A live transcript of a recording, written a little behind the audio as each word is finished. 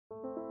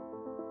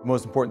The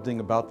most important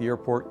thing about the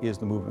airport is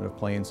the movement of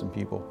planes and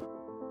people.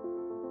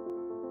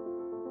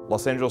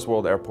 Los Angeles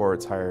World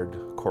Airports hired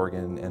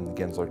Corgan and the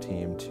Gensler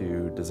team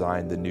to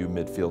design the new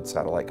Midfield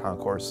Satellite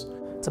Concourse.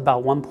 It's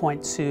about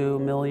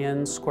 1.2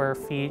 million square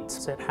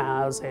feet. It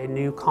has a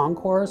new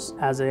concourse,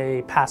 has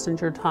a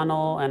passenger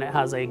tunnel, and it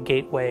has a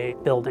gateway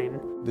building.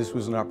 This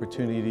was an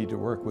opportunity to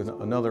work with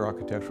another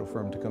architectural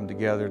firm to come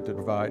together to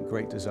provide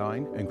great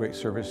design and great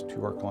service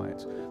to our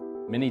clients.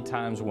 Many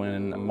times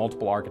when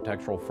multiple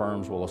architectural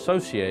firms will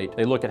associate,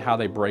 they look at how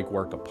they break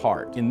work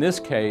apart. In this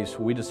case,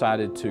 we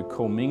decided to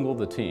commingle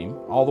the team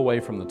all the way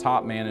from the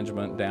top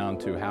management down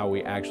to how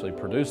we actually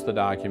produce the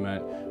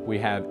document. We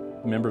have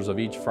members of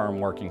each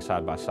firm working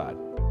side by side.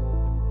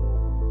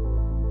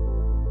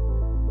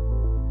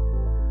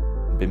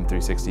 BIM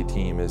 360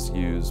 team is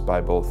used by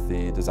both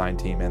the design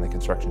team and the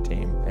construction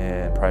team,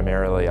 and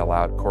primarily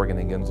allowed Corgan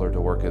and Gensler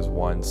to work as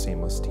one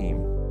seamless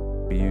team.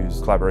 We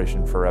use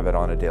collaboration for Revit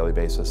on a daily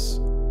basis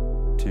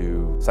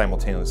to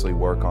simultaneously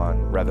work on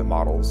Revit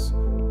models.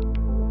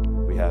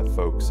 We have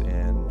folks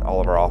in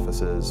all of our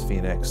offices,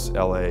 Phoenix,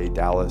 LA,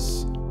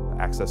 Dallas,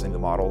 accessing the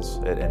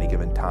models at any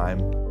given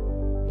time.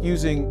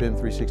 Using BIM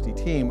 360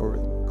 team or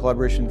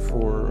collaboration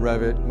for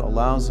Revit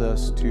allows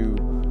us to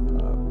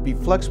be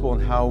flexible in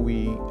how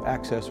we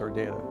access our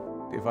data.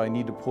 If I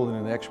need to pull in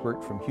an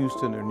expert from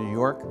Houston or New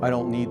York, I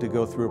don't need to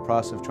go through a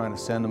process of trying to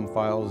send them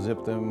files,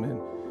 zip them,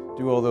 and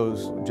do all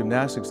those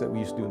gymnastics that we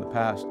used to do in the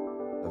past.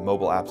 The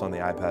mobile apps on the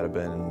iPad have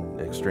been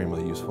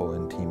extremely useful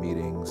in team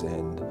meetings,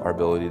 and our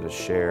ability to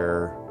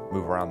share,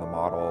 move around the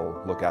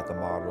model, look at the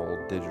model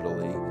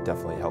digitally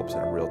definitely helps in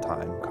a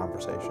real-time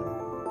conversation.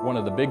 One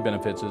of the big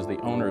benefits is the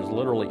owner is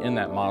literally in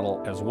that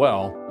model as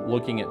well,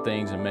 looking at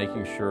things and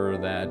making sure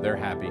that they're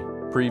happy.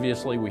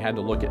 Previously, we had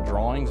to look at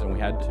drawings and we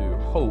had to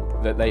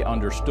hope that they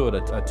understood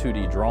a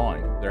 2D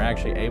drawing. They're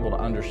actually able to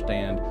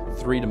understand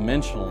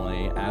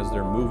three-dimensionally as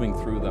they're moving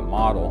through the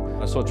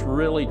model. So it's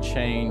really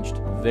changed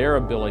their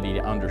ability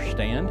to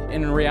understand,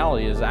 and in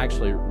reality has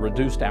actually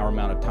reduced our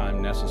amount of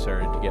time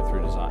necessary to get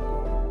through design.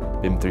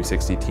 BIM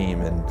 360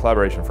 team in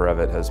collaboration for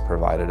Revit has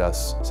provided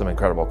us some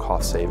incredible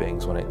cost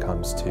savings when it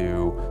comes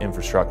to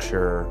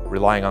infrastructure.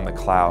 Relying on the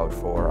cloud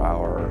for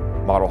our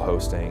model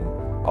hosting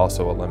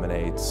also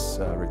eliminates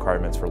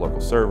requirements for local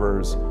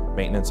servers,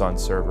 maintenance on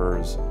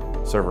servers,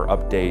 server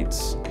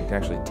updates. You can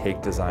actually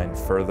take design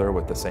further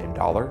with the same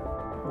dollar.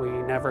 We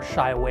never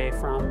shy away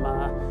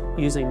from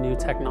using new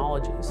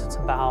technologies. It's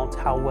about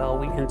how well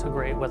we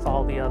integrate with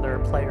all the other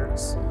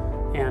players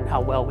and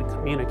how well we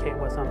communicate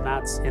with them.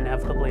 That's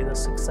inevitably the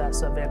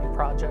success of any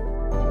project.